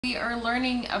We are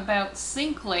learning about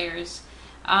sync layers.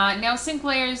 Now sync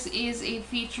layers is a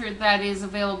feature that is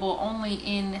available only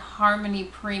in Harmony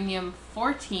Premium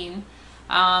 14,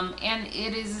 and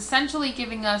it is essentially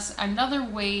giving us another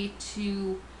way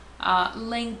to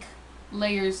link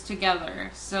layers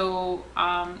together. So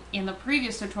in the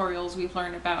previous tutorials we've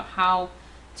learned about how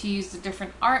to use the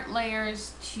different art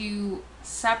layers to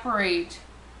separate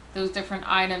those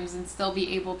different items and still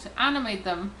be able to animate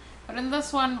them. But in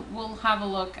this one, we'll have a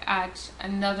look at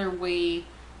another way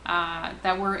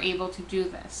that we're able to do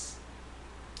this.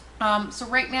 So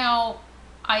right now,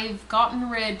 I've gotten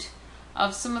rid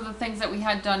of some of the things that we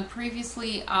had done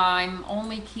previously. I'm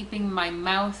only keeping my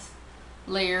mouth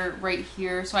layer right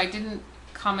here, so I didn't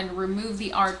come and remove the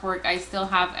artwork. I still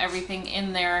have everything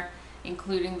in there,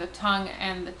 including the tongue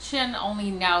and the chin, only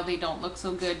now they don't look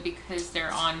so good because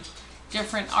they're on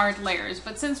different art layers.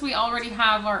 But since we already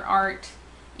have our art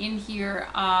in here,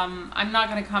 I'm not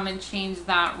going to come and change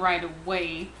that right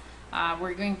away.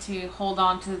 We're going to hold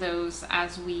on to those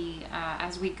as we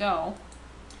go.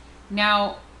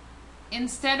 Now,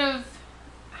 instead of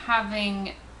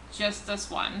having just this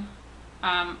one,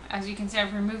 as you can see,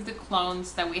 I've removed the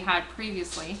clones that we had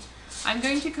previously. I'm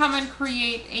going to come and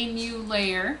create a new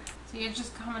layer. So you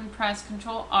just come and press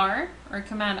Control R or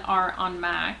Command R on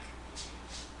Mac,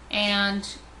 and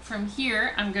from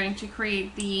here I'm going to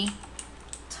create the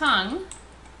tongue.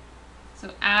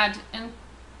 So add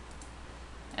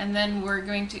and then we're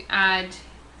going to add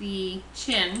the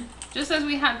chin, just as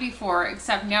we had before,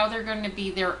 except now they're going to be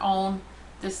their own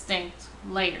distinct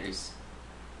layers.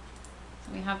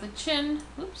 So we have the chin,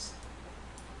 oops,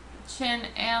 the chin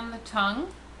and the tongue.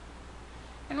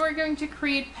 And we're going to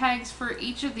create pegs for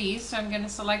each of these. So I'm going to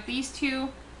select these two,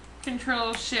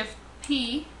 Control Shift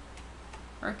P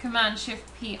or Command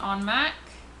Shift P on Mac.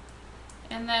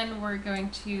 And then we're going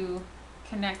to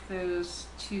connect those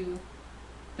to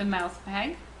the mouth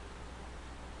peg.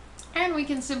 And we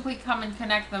can simply come and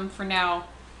connect them for now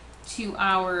to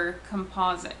our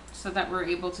composite so that we're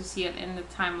able to see it in the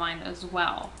timeline as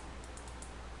well.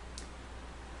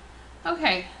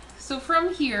 Okay, so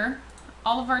from here,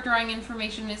 all of our drawing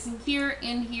information is in here.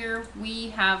 In here, we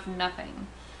have nothing.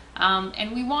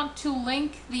 And we want to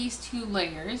link these two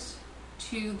layers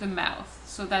to the mouth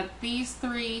so that these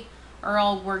three are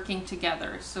all working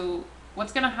together. So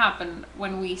what's going to happen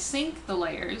when we sync the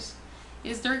layers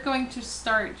is they're going to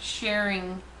start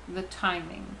sharing the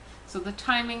timing. So the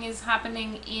timing is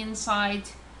happening inside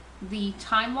the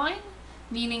timeline,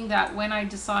 meaning that when I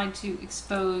decide to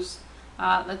expose,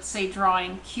 let's say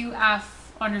drawing QF_HG,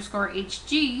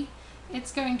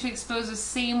 it's going to expose the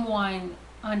same one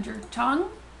under tongue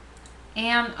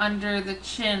and under the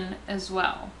chin as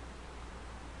well.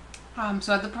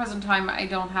 So at the present time, I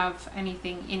don't have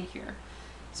anything in here.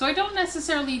 So I don't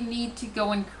necessarily need to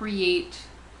go and create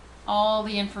all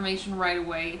the information right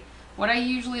away. What I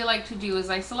usually like to do is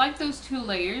I select those two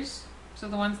layers, so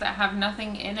the ones that have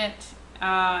nothing in it,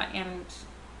 and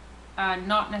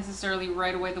not necessarily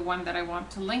right away the one that I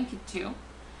want to link it to.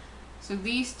 So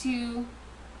these two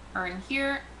are in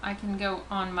here. I can go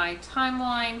on my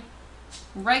timeline,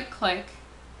 right click,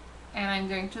 and I'm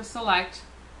going to select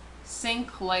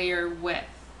Sync Layer With.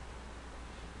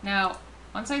 Now,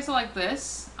 once I select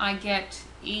this, I get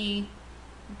a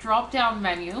drop-down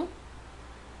menu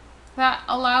that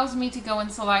allows me to go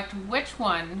and select which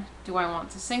one do I want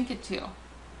to sync it to.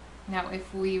 Now,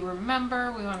 if we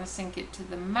remember, we want to sync it to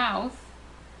the mouth.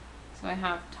 So I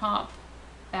have top,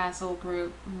 basal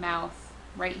group, mouth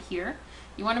right here.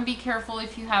 You want to be careful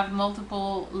if you have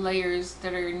multiple layers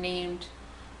that are named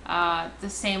the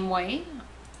same way.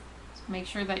 So make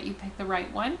sure that you pick the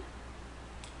right one.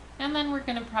 And then we're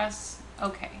going to press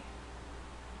OK.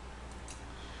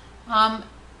 Now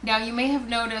you may have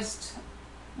noticed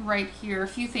right here a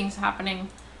few things happening.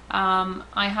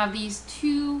 I have these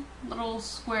two little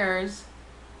squares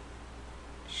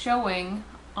showing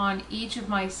on each of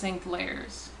my sync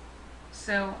layers.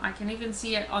 So I can even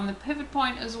see it on the pivot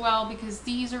point as well because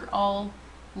these are all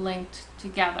linked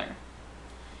together.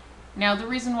 Now the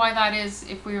reason why that is,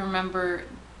 if we remember,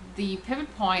 the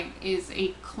pivot point is a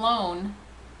clone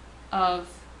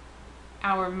of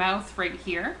our mouth right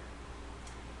here.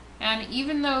 And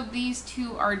even though these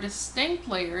two are distinct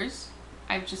layers,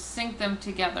 I've just synced them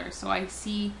together. So I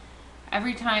see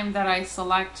every time that I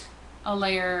select a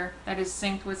layer that is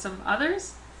synced with some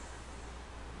others,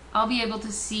 I'll be able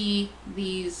to see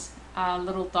these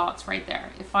little dots right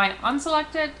there. If I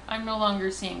unselect it, I'm no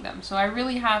longer seeing them. So I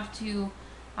really have to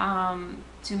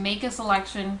make a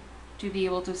selection to be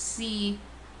able to see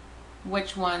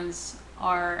which ones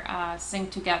are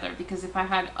synced together, because if I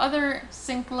had other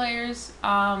sync layers,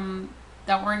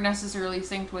 that weren't necessarily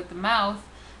synced with the mouth,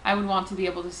 I would want to be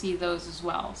able to see those as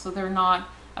well. So they're not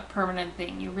a permanent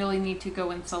thing. You really need to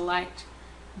go and select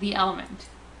the element.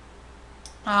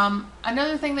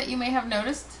 Another thing that you may have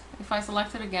noticed, if I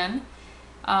select it again,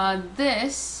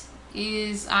 this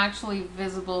is actually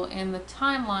visible in the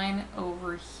timeline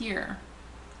over here.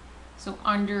 So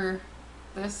under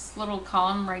this little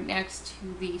column right next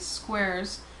to the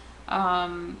squares,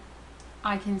 I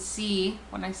can see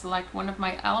when I select one of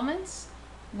my elements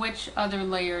which other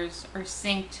layers are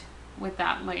synced with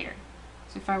that layer.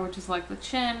 So if I were to select the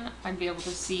chin, I'd be able to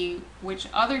see which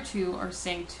other two are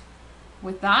synced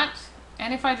with that.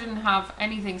 And if I didn't have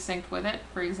anything synced with it,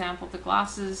 for example the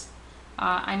glasses,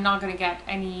 I'm not going to get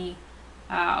any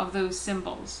of those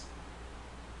symbols.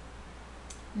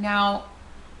 Now,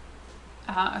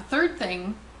 a third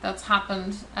thing that's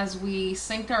happened as we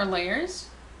synced our layers,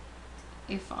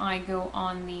 if I go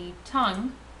on the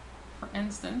tongue, for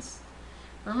instance,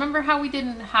 remember how we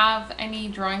didn't have any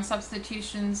drawing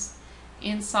substitutions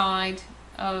inside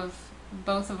of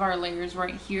both of our layers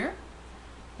right here?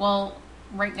 Well,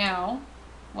 right now,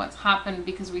 what's happened,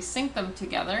 because we synced them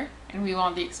together and we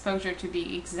want the exposure to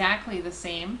be exactly the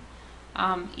same,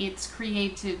 it's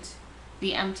created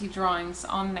the empty drawings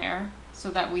on there so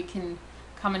that we can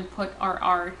come and put our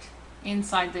art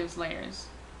inside those layers.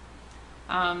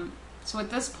 So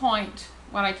at this point,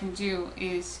 what I can do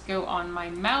is go on my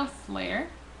mouth layer,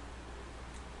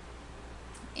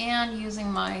 and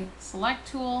using my select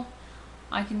tool,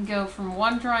 I can go from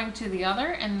one drawing to the other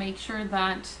and make sure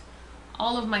that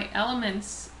all of my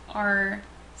elements are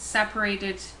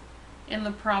separated in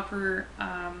the proper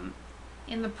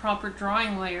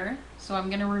drawing layer. So I'm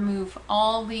going to remove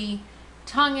all the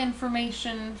tongue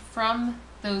information from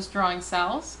those drawing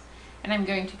cells, and I'm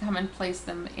going to come and place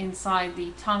them inside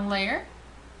the tongue layer.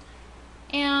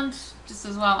 And just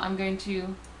as well, I'm going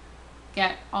to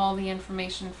get all the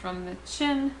information from the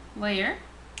chin layer.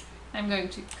 I'm going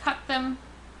to cut them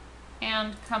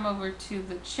and come over to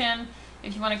the chin.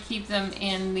 If you want to keep them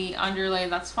in the underlay,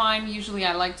 that's fine. Usually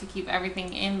I like to keep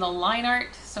everything in the line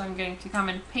art, so I'm going to come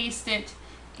and paste it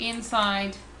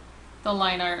inside the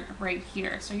line art right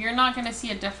here. So you're not going to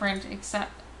see a difference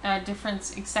except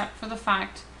for the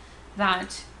fact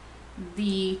that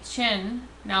the chin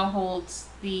now holds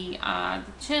the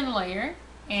chin layer,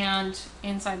 and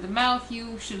inside the mouth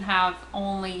you should have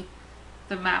only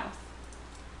the mouth.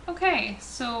 Okay,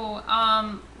 so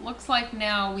looks like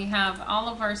now we have all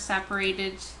of our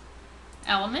separated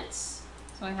elements.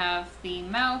 So I have the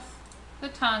mouth, the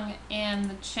tongue, and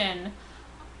the chin,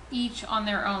 each on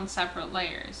their own separate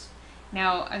layers.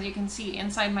 Now, as you can see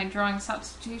inside my drawing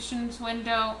substitutions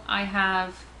window, I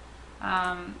have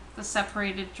the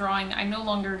separated drawing. I no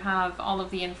longer have all of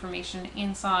the information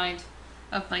inside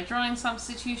of my drawing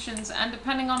substitutions, and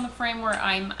depending on the frame where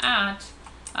I'm at,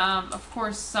 of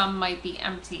course some might be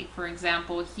empty. For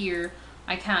example, here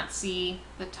I can't see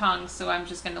the tongue, so I'm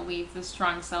just going to leave this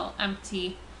drawing cell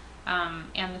empty,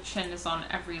 and the chin is on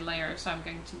every layer, so I'm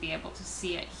going to be able to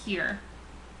see it here.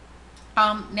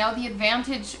 Now the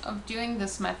advantage of doing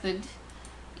this method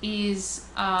is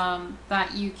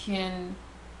that you can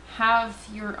have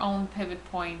your own pivot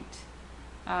point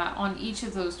on each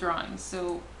of those drawings.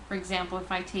 So for example,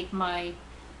 if I take my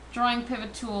drawing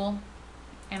pivot tool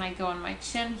and I go on my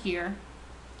chin here,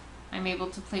 I'm able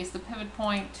to place the pivot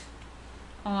point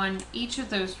on each of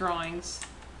those drawings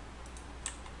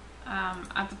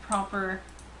at the proper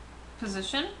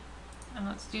position. And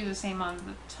let's do the same on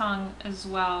the tongue as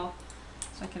well.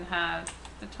 So I can have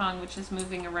the tongue, which is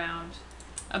moving around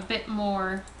a bit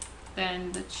more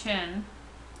than the chin.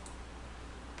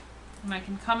 And I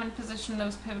can come and position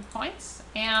those pivot points.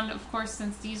 And of course,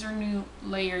 since these are new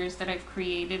layers that I've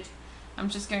created, I'm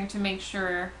just going to make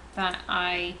sure that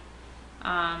I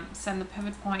send the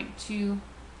pivot point to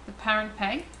the parent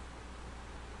peg,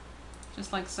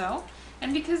 just like so.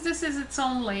 And because this is its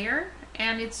own layer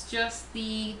and it's just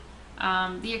the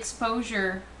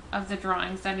exposure of the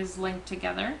drawings that is linked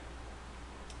together,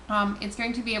 it's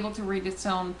going to be able to read its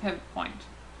own pivot point.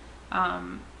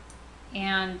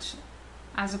 And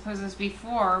as opposed as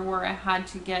before, where I had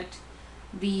to get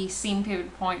the same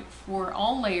pivot point for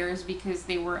all layers because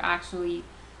they were actually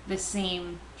the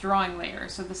same drawing layer,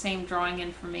 so the same drawing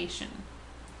information.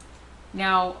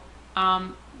 Now,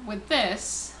 with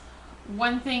this,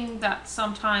 one thing that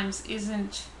sometimes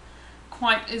isn't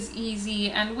quite as easy,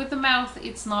 and with the mouth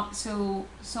it's not so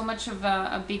much of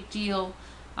a big deal,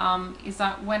 is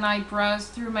that when I browse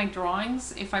through my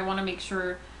drawings, if I want to make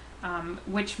sure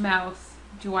which mouth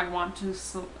do I want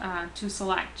to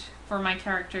select for my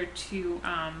character to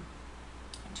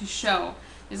show,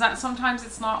 is that sometimes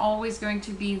it's not always going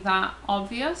to be that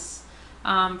obvious.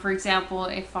 For example,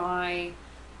 if I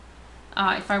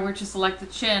were to select the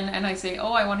chin and I say,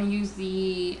 oh, I want to use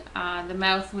the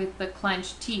mouth with the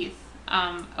clenched teeth,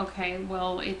 okay,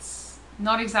 well, it's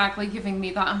not exactly giving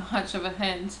me that much of a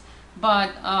hint,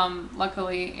 but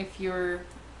luckily, if you're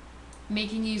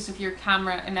making use of your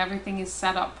camera and everything is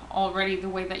set up already the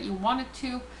way that you want it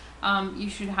to, you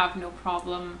should have no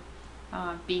problem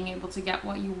being able to get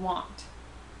what you want.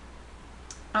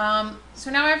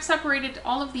 So now I've separated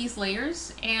all of these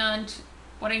layers, and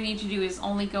what I need to do is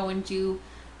only go and do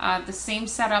the same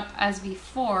setup as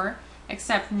before,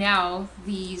 except now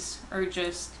these are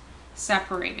just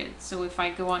separated. So if I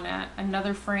go on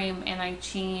another frame and I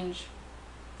change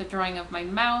the drawing of my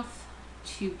mouth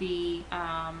to be,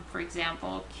 for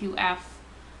example,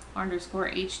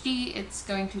 QF_HD, it's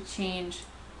going to change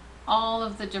all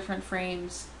of the different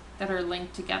frames that are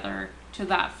linked together to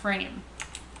that frame.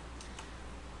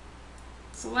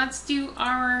 So let's do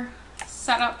our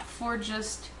setup for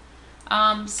just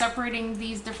separating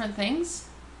these different things.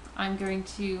 I'm going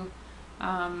to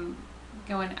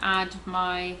go and add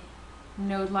my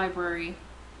node library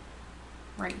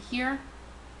right here.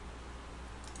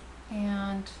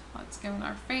 And let's go in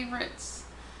our favorites.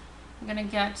 I'm going to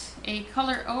get a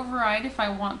color override if I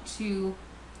want to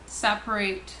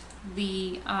separate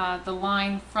the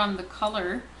line from the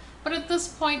color. But at this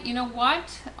point, you know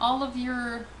what? All of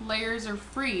your layers are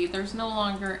free. There's no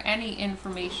longer any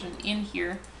information in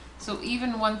here. So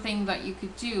even one thing that you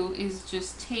could do is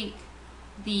just take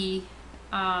the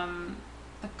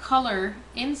color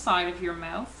inside of your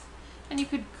mouth, and you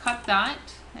could cut that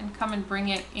and come and bring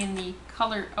it in the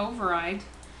color override.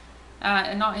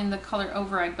 Not in the color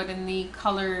override, but in the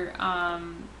color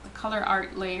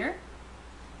art layer.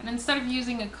 And instead of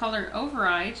using a color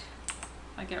override,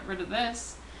 I get rid of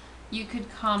this, you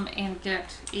could come and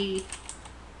get a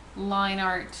line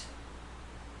art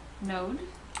node,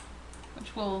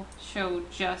 which will show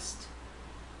just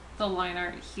the line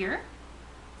art here.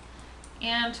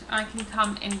 And I can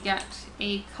come and get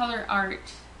a color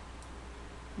art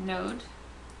node.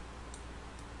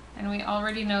 And we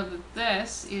already know that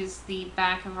this is the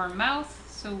back of our mouth,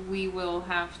 so we will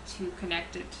have to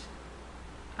connect it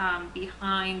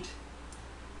behind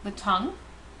the tongue,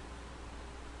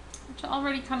 which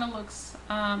already kind of looks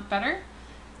better.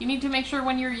 You need to make sure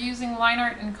when you're using line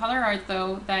art and color art,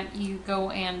 though, that you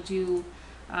go and do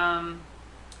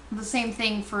the same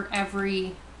thing for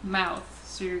every mouth.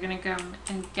 So you're going to come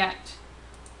and get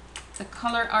the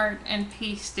color art and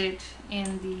paste it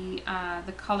in the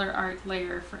color art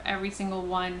layer for every single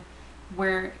one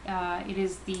where it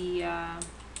is the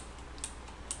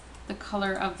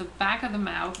color of the back of the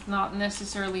mouth, not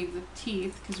necessarily the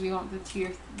teeth, because we want the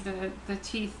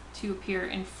teeth to appear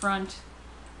in front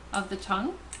of the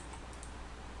tongue.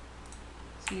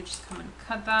 So you just come and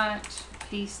cut that,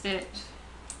 paste it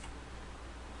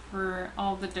for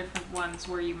all the different ones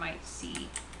where you might see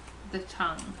the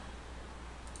tongue.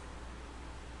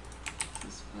 So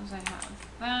suppose I have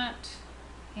that,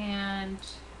 and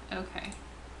okay.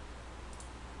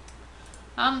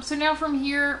 So now from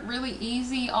here, really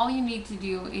easy, all you need to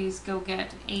do is go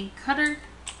get a cutter,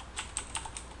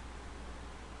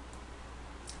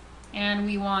 and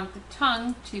we want the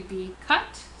tongue to be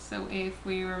cut. So if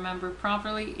we remember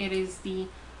properly, it is the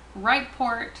right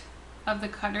port of the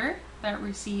cutter that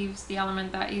receives the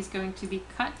element that is going to be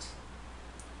cut.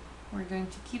 We're going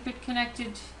to keep it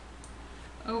connected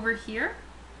over here,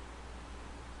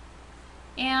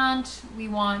 and we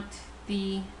want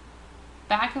the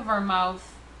back of our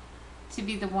mouth to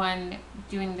be the one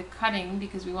doing the cutting,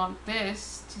 because we want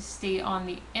this to stay on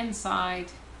the inside.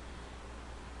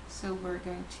 So we're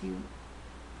going to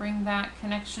bring that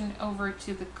connection over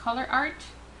to the color art.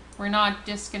 We're not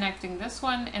disconnecting this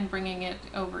one and bringing it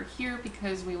over here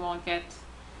because we won't get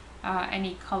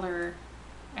any color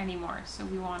anymore. So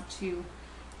we want to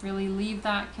really leave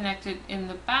that connected in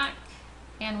the back,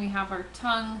 and we have our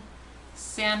tongue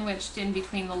sandwiched in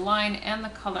between the line and the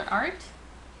color art.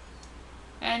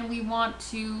 And we want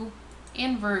to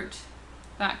invert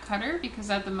that cutter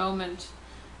because at the moment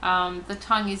the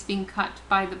tongue is being cut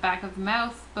by the back of the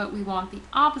mouth, but we want the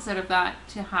opposite of that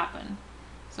to happen.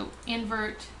 So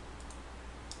invert,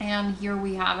 and here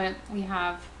we have it. We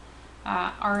have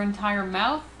our entire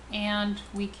mouth, and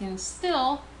we can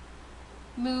still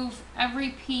move every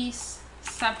piece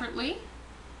separately.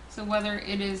 So whether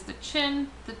it is the chin,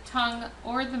 the tongue,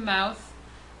 or the mouth,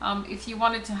 if you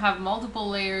wanted to have multiple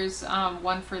layers,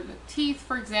 one for the teeth,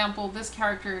 for example, this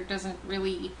character doesn't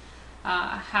really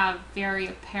have a very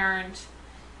apparent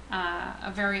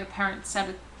set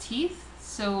of teeth.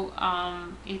 So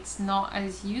it's not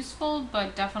as useful,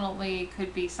 but definitely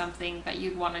could be something that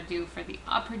you'd want to do for the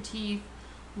upper teeth,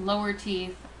 lower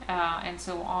teeth, and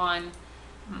so on,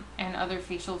 and other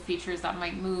facial features that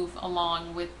might move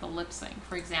along with the lip sync.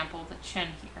 For example, the chin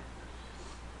here.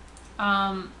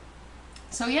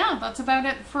 So yeah, that's about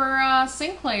it for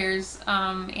sync layers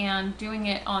and doing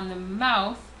it on the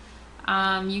mouth.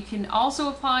 You can also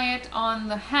apply it on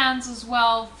the hands as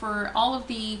well for all of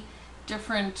the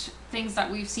different things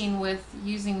that we've seen with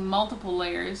using multiple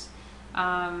layers.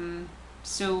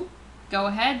 So go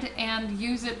ahead and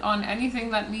use it on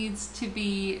anything that needs to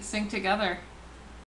be synced together.